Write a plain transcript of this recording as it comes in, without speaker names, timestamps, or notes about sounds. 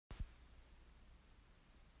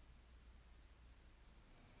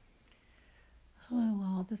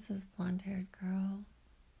all, this is Blonde Haired Girl.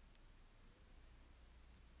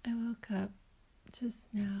 I woke up just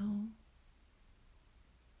now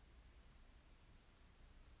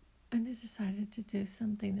and I decided to do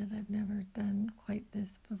something that I've never done quite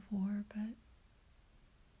this before, but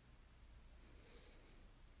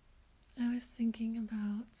I was thinking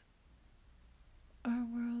about our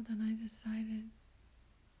world and I decided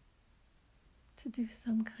to do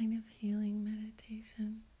some kind of healing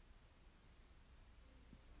meditation.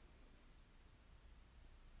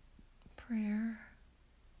 Prayer.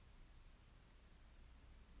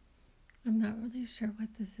 I'm not really sure what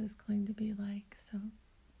this is going to be like, so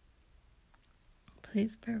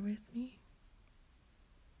please bear with me.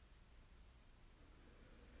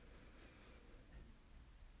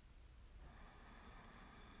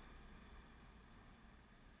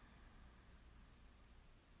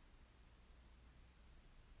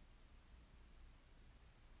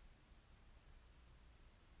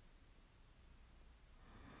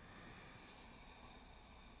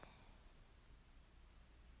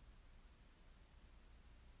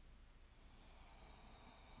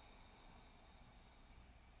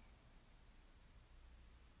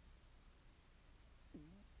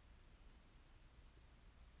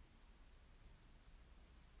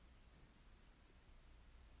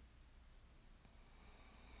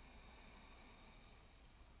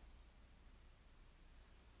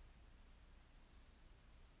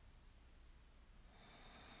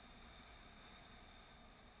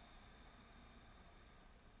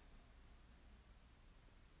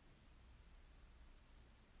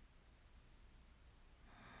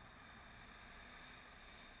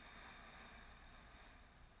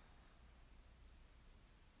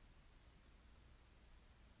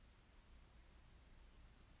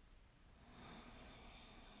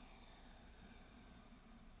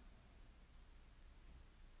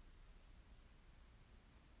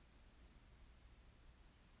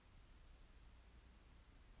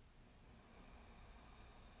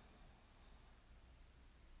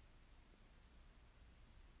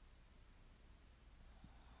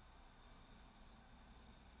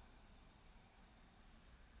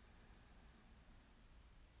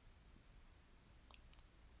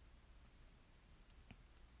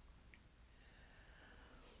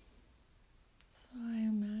 So I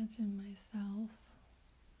imagine myself.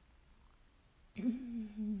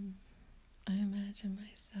 I imagine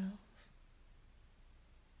myself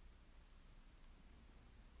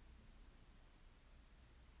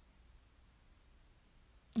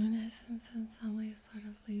in essence, in some way, sort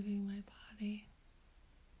of leaving my body.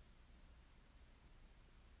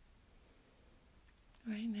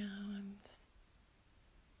 Right now, I'm just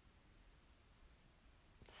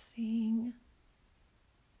seeing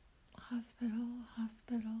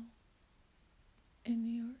hospital in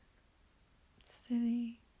New York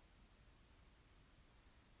City.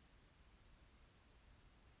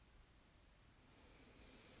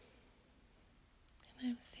 And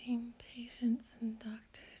I'm seeing patients and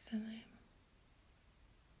doctors, and I'm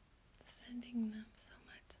sending them so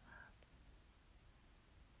much love.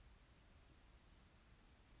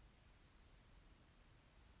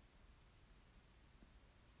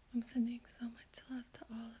 I'm sending so much love to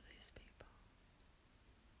all of these people.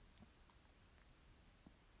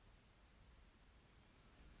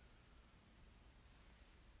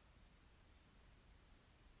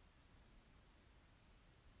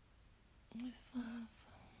 Just love,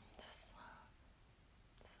 just love,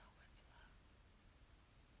 so much love.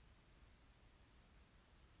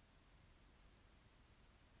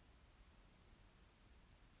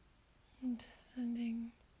 I'm just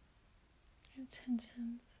sending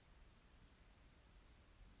intentions.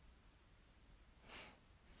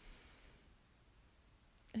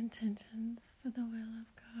 Intentions for the will of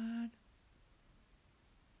God,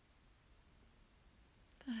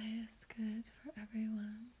 the highest good for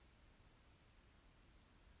everyone.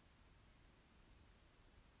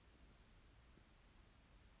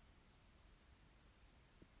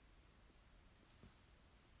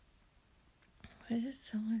 With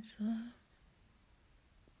just so much love.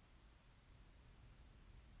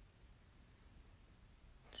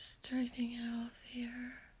 Just driving it all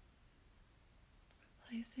fear,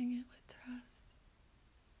 replacing it with trust.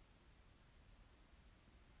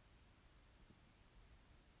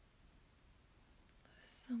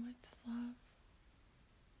 With so much love,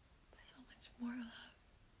 so much more love.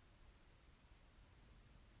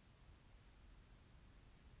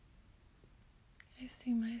 I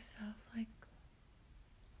see myself like I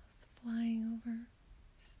was flying over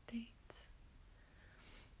states,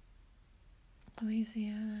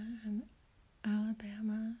 Louisiana and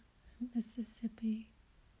Alabama and Mississippi,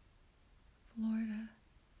 Florida,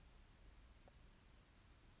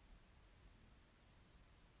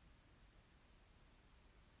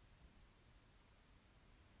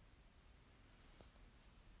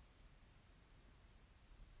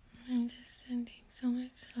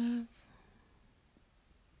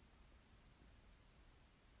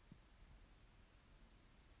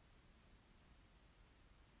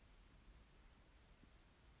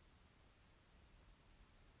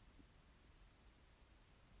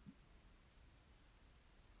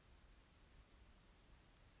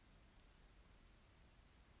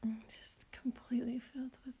 completely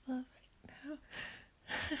filled with love right now.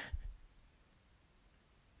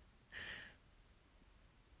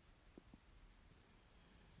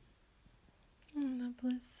 And the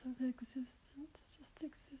bliss of existence, just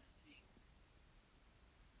existing.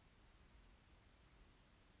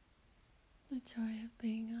 The joy of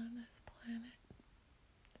being on this planet,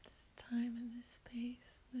 at this time and this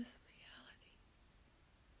space, this reality.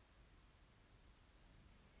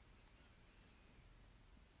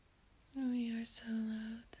 And we are so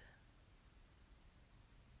loved.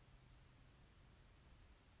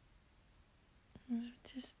 And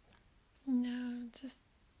just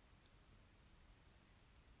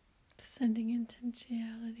sending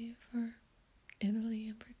intentionality for Italy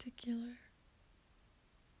in particular.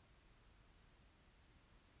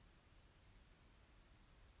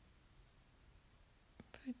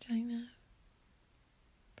 For China,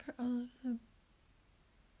 for all of the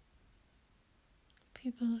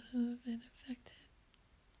people who have been affected.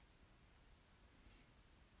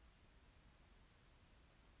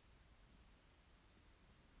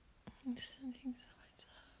 I'm sending so much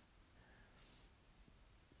love.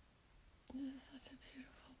 This is such a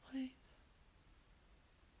beautiful place.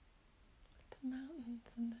 With the mountains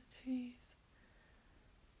and the trees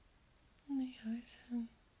and the ocean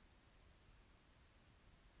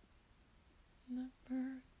and the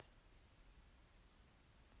birds,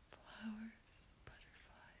 flowers,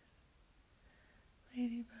 butterflies,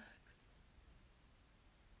 ladybugs,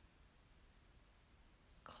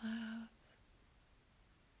 clouds.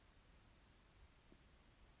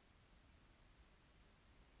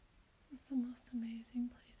 It's the most amazing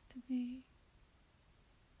place to be.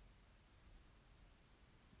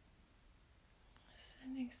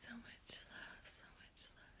 Sending so much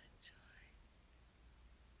and joy,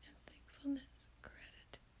 and thankfulness,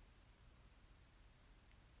 gratitude.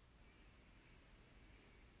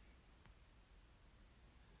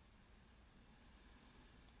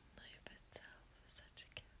 Life itself is such a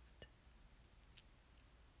gift.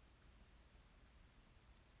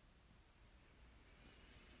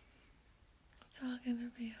 It's all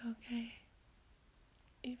gonna be okay.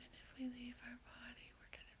 Even if we leave our body,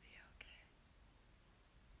 we're gonna be okay.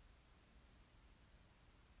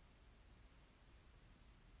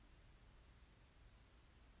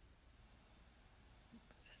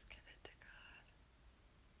 Just give it to God.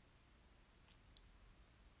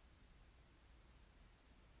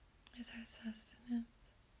 It's our sustenance,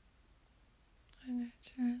 our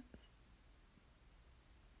nurturance.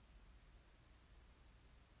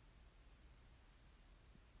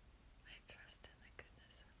 I trust in the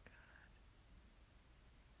goodness of God.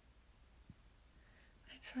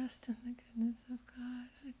 I trust in the goodness of God.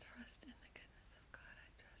 I trust in the goodness of God.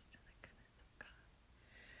 I trust in the goodness of God.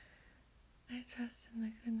 I trust in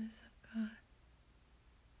the goodness of God.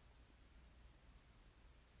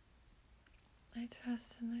 I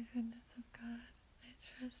trust in the goodness of God. I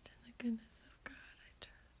trust in the goodness of God. I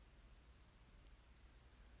trust.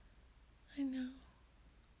 I know.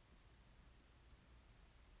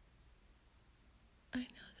 I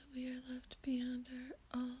know that we are loved beyond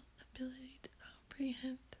our all ability to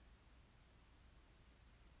comprehend.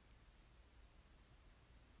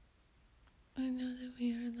 I know that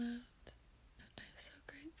we are loved. I'm so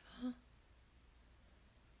grateful.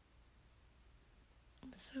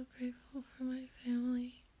 I'm so grateful for my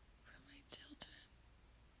family, for my children,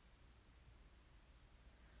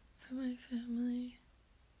 for my family.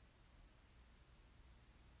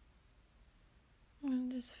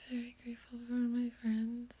 I'm just very grateful for my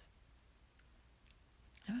friends,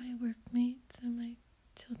 and my workmates, and my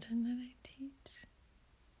children that I teach.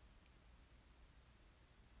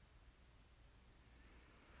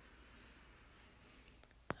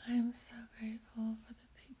 I am so grateful for the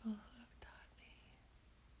people who have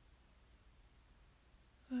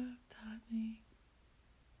taught me.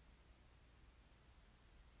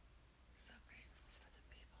 So grateful for the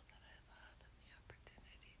people that I love and the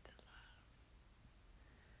opportunity to love.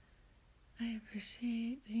 I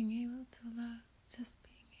appreciate being able to love. Just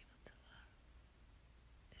being able to love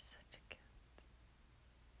is such a gift.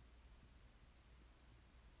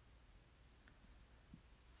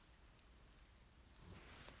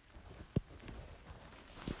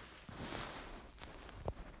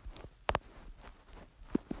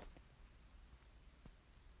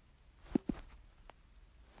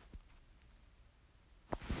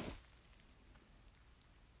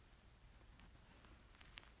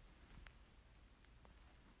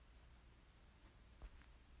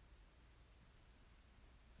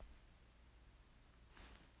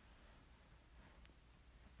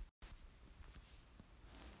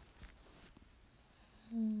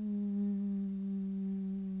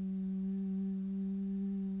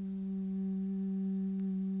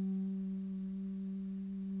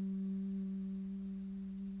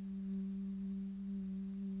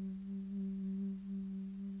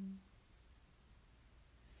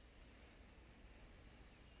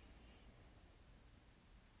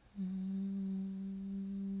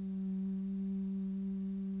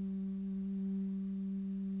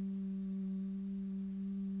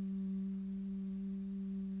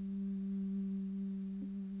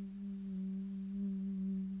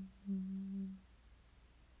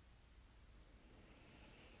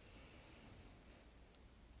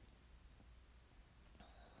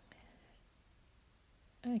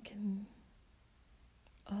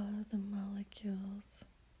 all of the molecules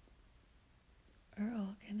are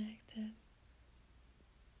all connected.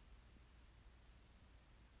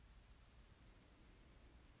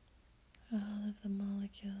 All of the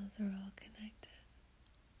molecules are all connected.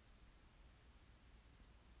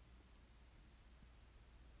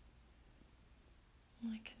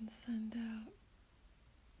 We can send out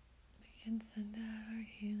our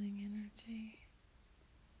healing energy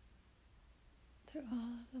through all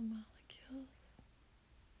of the molecules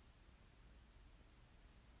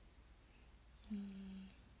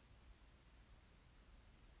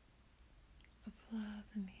of love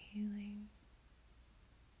and healing.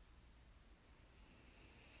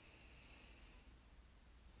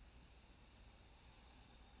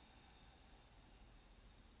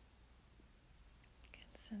 We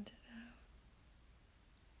can send it out.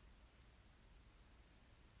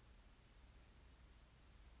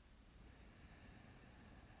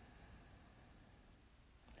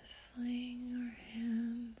 Laying our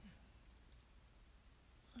hands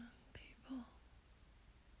on people,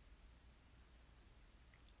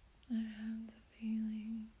 our hands of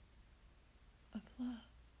healing, of love.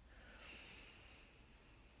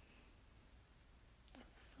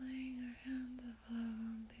 Just laying our hands of love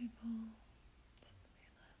on people. Just, we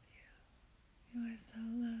love you. You are so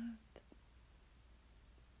loved.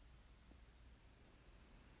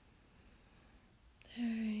 There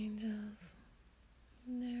are angels.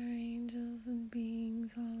 There are angels and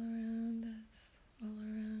beings all around us, all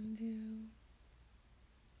around you.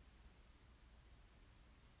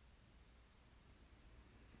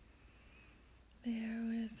 They are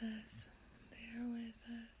with us. They are with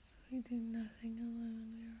us. We do nothing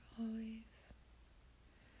alone. We are always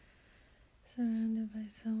surrounded by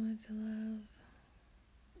so much love.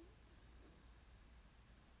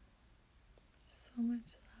 So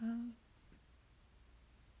much love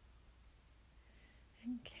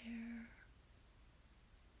and care.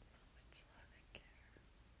 So much love and care.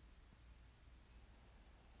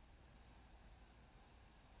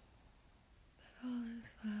 But all is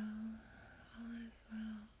well. All is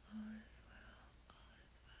well. All is well. All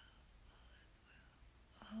is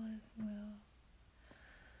well. All is well.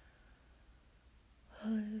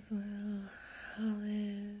 All is well. All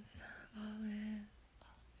is. All is.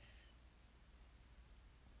 All is.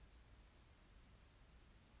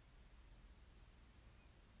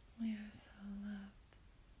 We are so loved.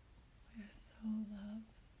 We are so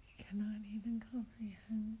loved. We cannot even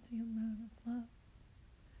comprehend the amount of love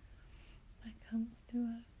that comes to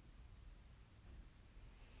us.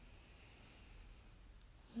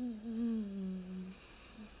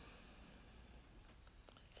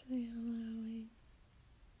 It's the allowing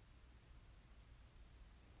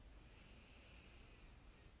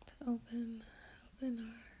to open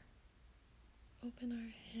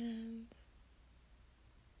our hands,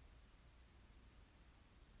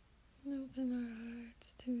 and open our hearts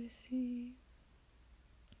to receive.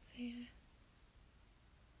 Say it.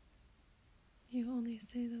 You only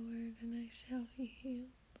say the word and I shall be healed.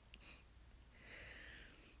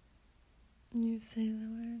 You say the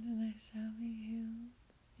word and I shall be healed.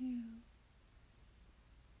 You,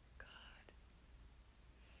 God.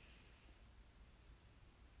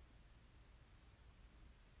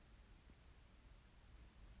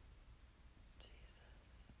 Jesus.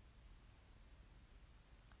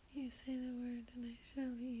 You say the word and I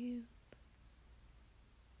shall be healed.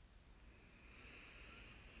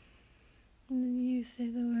 And then you say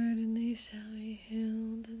the word and they shall be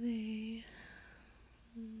healed. They.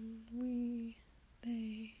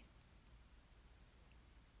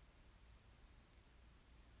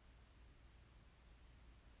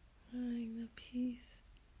 Allowing the peace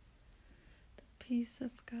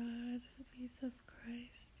of God, the peace of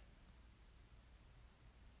Christ,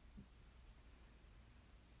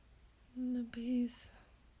 and the peace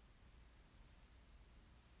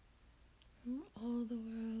from all the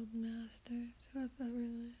world masters who have ever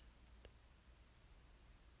lived,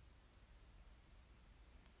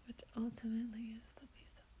 which ultimately is the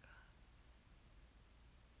peace of God.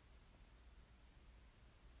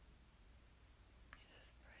 We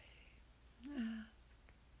just pray,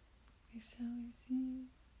 ask, we shall receive.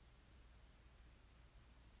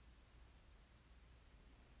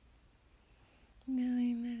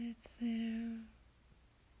 Knowing that it's there,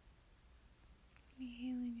 the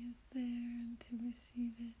healing is there, and to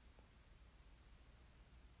receive it.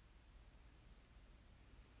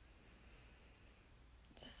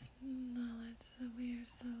 Just knowledge that we are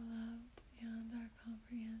so loved beyond our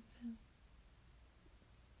comprehension.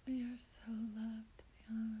 We are so loved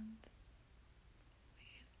beyond we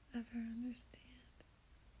could ever understand.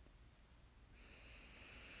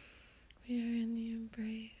 We are in the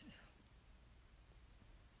embrace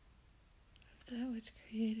of that which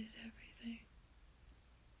created everything.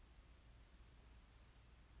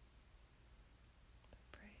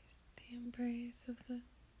 The embrace of the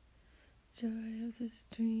joy of the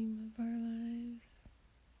stream of our lives.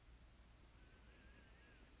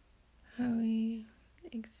 How we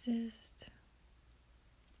exist.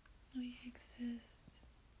 We exist.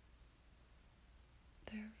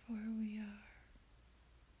 Therefore we are.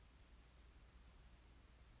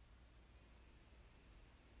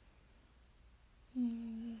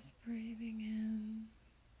 Just breathing in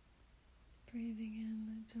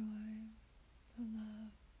the joy, the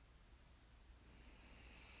love.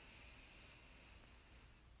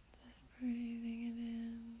 Just breathing it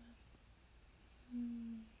in.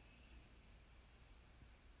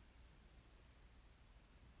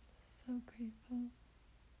 So grateful.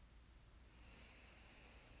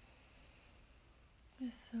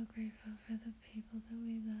 Just so grateful for the people that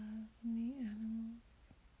we love and the animals,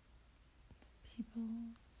 people,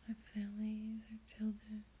 our families, our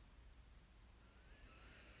children,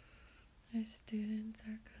 our students,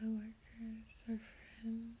 our co-workers, our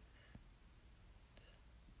friends.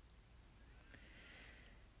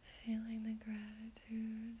 Just feeling the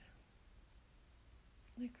gratitude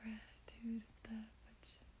of that which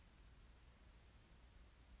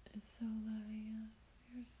is so loving us.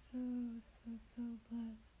 We are so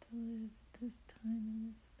blessed to live at this time in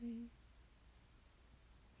this space.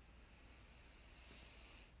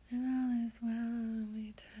 And all is well, and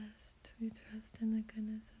we trust in the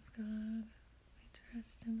goodness of God. We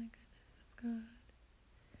trust in the goodness of God.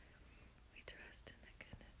 We trust in the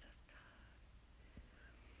goodness of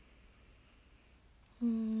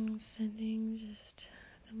God. Sending just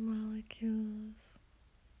the molecules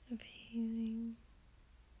of healing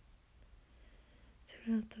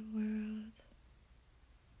throughout the world.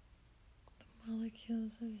 The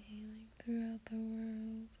molecules of healing throughout the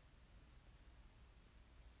world.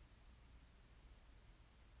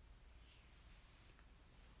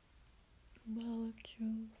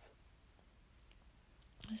 Molecules.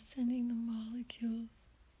 Sending the molecules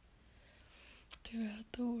throughout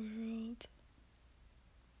the world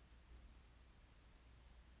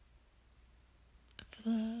of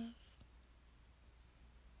love.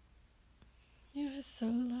 You are so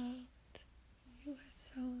loved. You are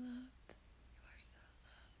so loved. You are so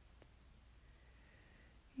loved.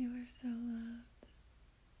 You are so loved.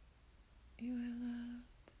 You are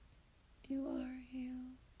loved. You are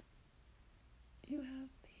healed. You have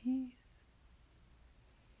peace.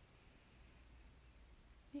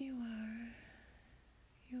 You are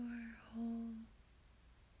whole.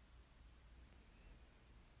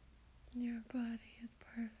 Your body is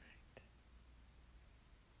perfect.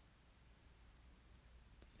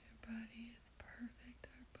 Your body is perfect.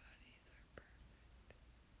 Our bodies are perfect.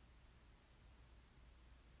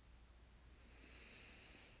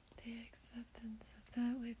 The acceptance of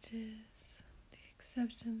that which is. The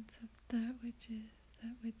acceptance of that which is.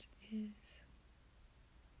 That which is.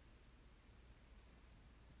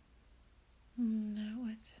 That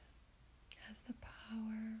which has the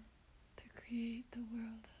power to create the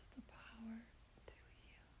world, has the power to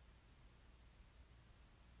heal.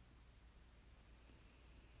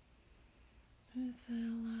 It is the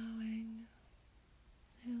allowing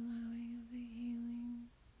of the healing,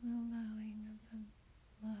 the allowing of the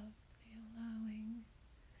love, the allowing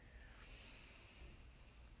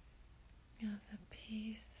of the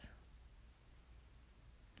peace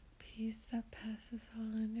that passes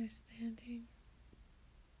all understanding.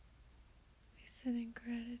 We sit in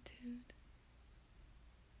gratitude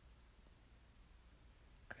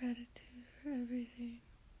for everything,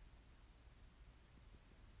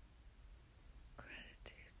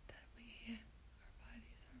 gratitude that our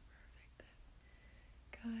bodies are perfect,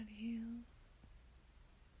 that God heals.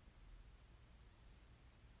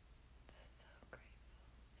 Just so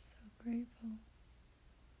grateful.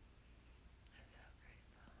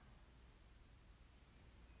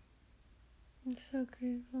 I'm so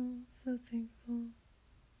grateful, so thankful,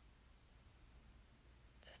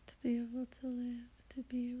 just to be able to live, to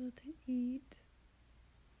be able to eat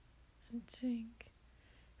and drink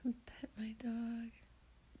and pet my dog,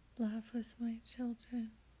 laugh with my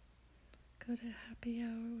children, go to happy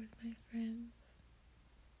hour with my friends.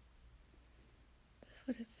 Just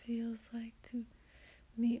what it feels like to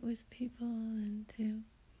meet with people and to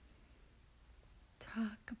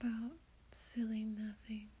talk about silly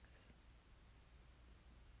nothings.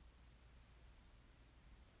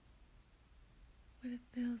 What it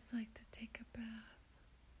feels like to take a bath.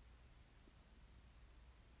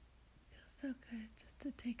 It feels so good just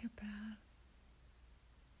to take a bath.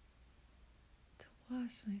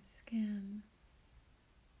 wash my skin,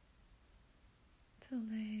 to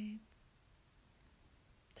lay,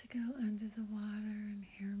 to go under the water and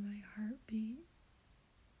hear my heartbeat.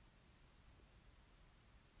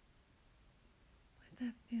 What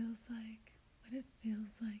that feels like, what it feels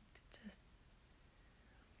like to just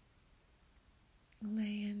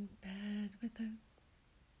lay in bed with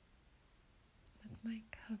my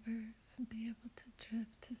covers and be able to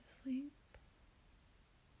drift to sleep.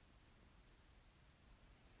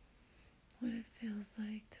 What it feels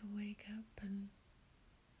like to wake up and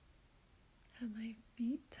have my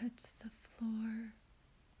feet touch the floor,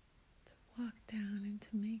 to walk down and to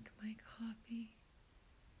make my coffee.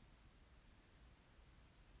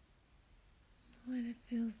 What it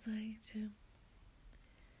feels like to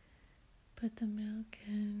put the milk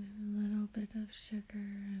in and a little bit of sugar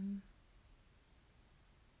and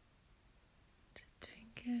to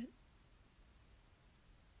drink it,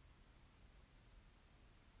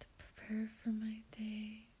 to prepare for my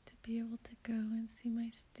day, to be able to go and see my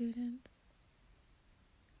students,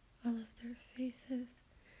 all of their faces.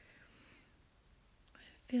 What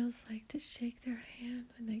it feels like to shake their hand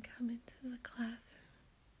when they come into the classroom.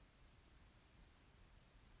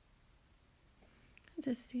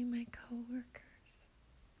 To see my coworkers,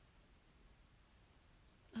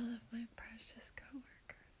 all of my precious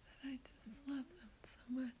coworkers that I just love them so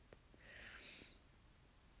much.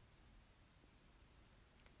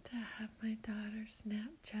 To have my daughter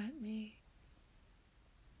Snapchat me,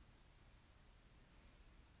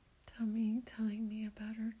 telling me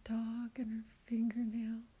about her dog and her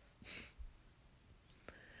fingernails.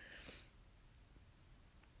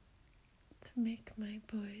 To make my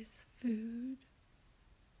boys food.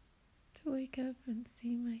 To wake up and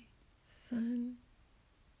see my son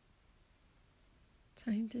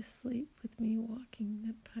trying to sleep with me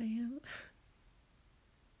walking by him.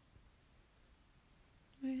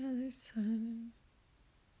 My other son,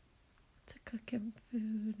 to cook him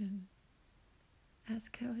food and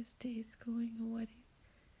ask how his day's going and what he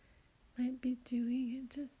might be doing,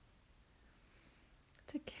 and just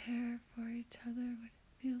to care for each other, what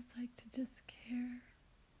it feels like to just care.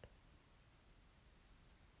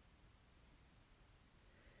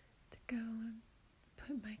 To go and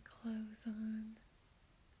put my clothes on.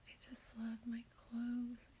 I just love my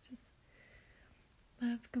clothes. I just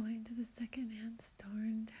love going to the secondhand store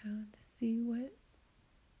in town to see what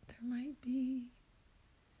there might be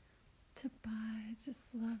to buy. I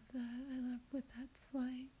just love that. I love what that's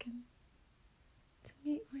like. And to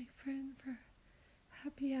meet my friend for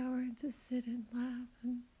happy hour and to sit and laugh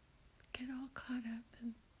and get all caught up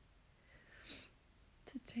and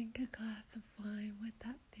to drink a glass of wine, what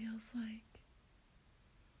that feels like,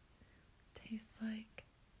 tastes like.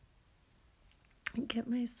 And get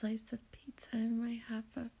my slice of pizza and my half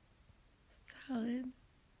of salad.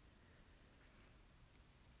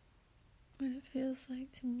 What it feels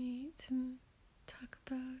like to meet and talk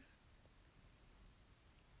about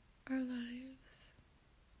our lives,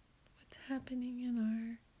 what's happening in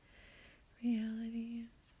our realities.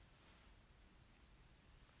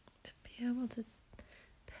 To be able to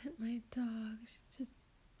pet my dog. She's just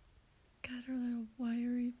got her little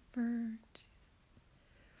wiry fur. She's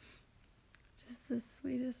just the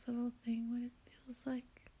sweetest little thing. What it feels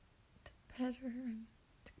like to pet her and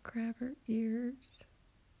to grab her ears,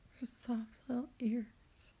 her soft little ears.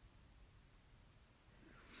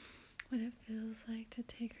 What it feels like to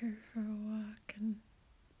take her for a walk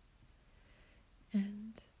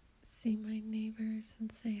and see my neighbors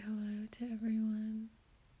and say hello to everyone.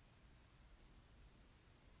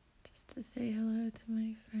 Just to say hello to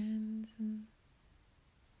my friends, and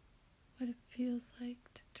what it feels like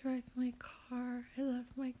to drive my car. I love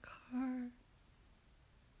my car.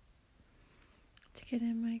 To get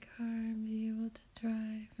in my car and be able to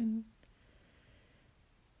drive and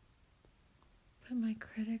put my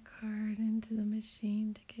credit card into the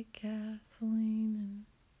machine to get gasoline, and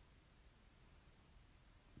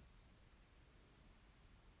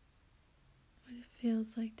what it feels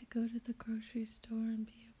like to go to the grocery store and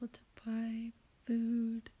be able to buy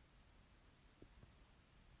food.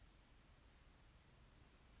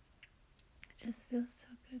 It just feels so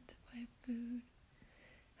good to buy food,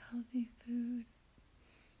 healthy food,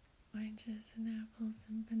 oranges and apples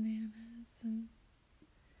and bananas and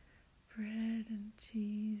bread and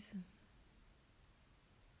cheese and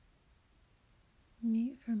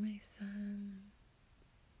meat for my son, and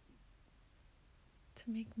to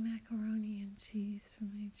make macaroni and cheese for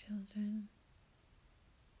my children.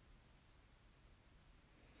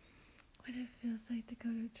 What it feels like to go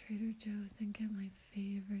to Trader Joe's and get my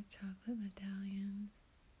favorite chocolate medallions.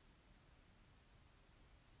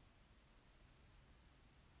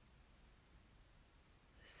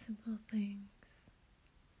 simple things.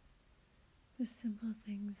 The simple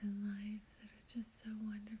things in life that are just so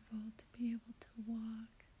wonderful to be able to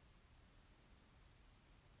walk.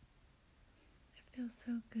 It feels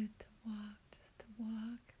so good to walk, just to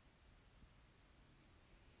walk.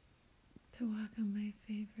 To walk on my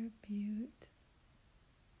favorite butte.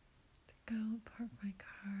 To go and park my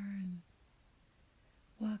car and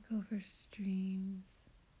walk over streams.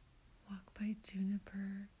 Walk by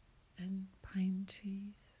juniper and pine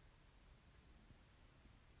trees.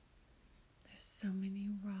 There's so many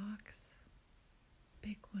rocks,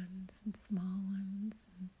 big ones and small ones,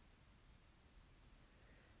 and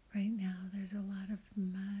right now there's a lot of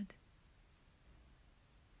mud.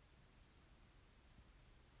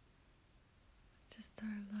 Just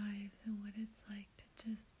our lives and what it's like to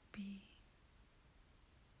just be.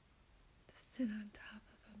 To sit on top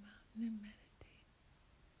of a mountain and meditate.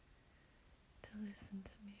 To listen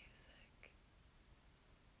to music.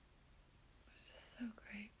 I was just so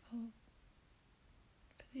grateful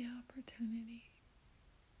for the opportunity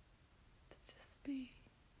to just be.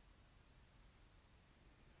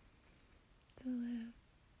 To live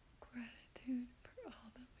gratitude for all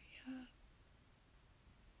that we have.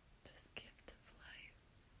 This gift of life.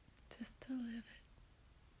 Just to live it.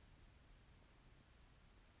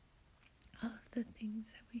 All of the things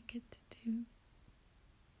that we get to do.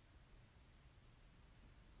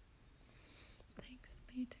 Thanks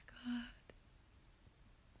be to God.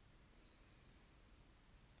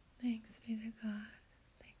 Thanks be to God.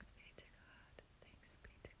 Thanks be to God. Thanks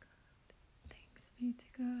be to God. Thanks be to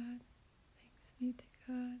God. Thanks be to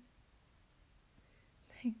God.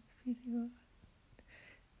 Thanks be to God.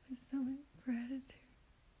 With so much gratitude.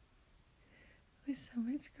 With so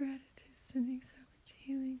much gratitude, sending so much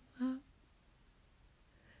healing love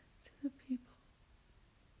to the people.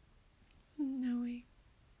 Knowing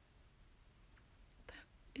that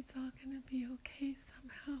it's all going to be okay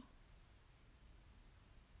somehow.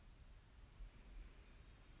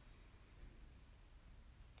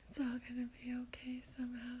 It's all going to be okay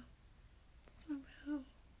somehow. Somehow.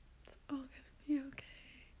 It's all going to be okay.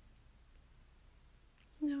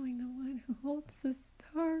 Knowing the one who holds the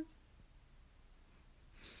stars.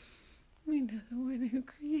 We know the one who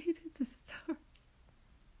created the stars.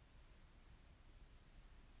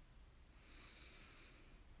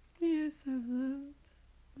 We are so loved.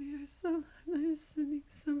 We are so loved. I'm sending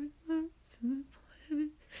so much love to the planet.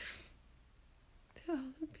 To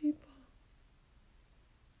all the people.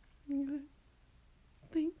 God,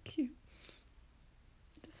 thank you.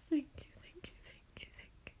 Just thank you, thank you, thank you,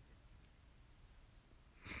 thank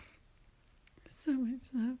you. So much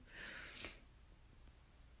love.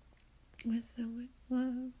 With so much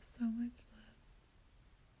love, so much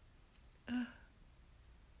love.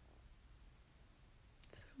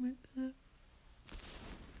 So much love.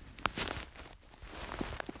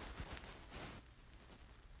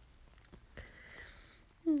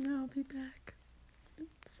 And I'll be back.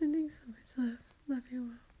 Sending so much love. Love you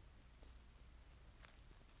all.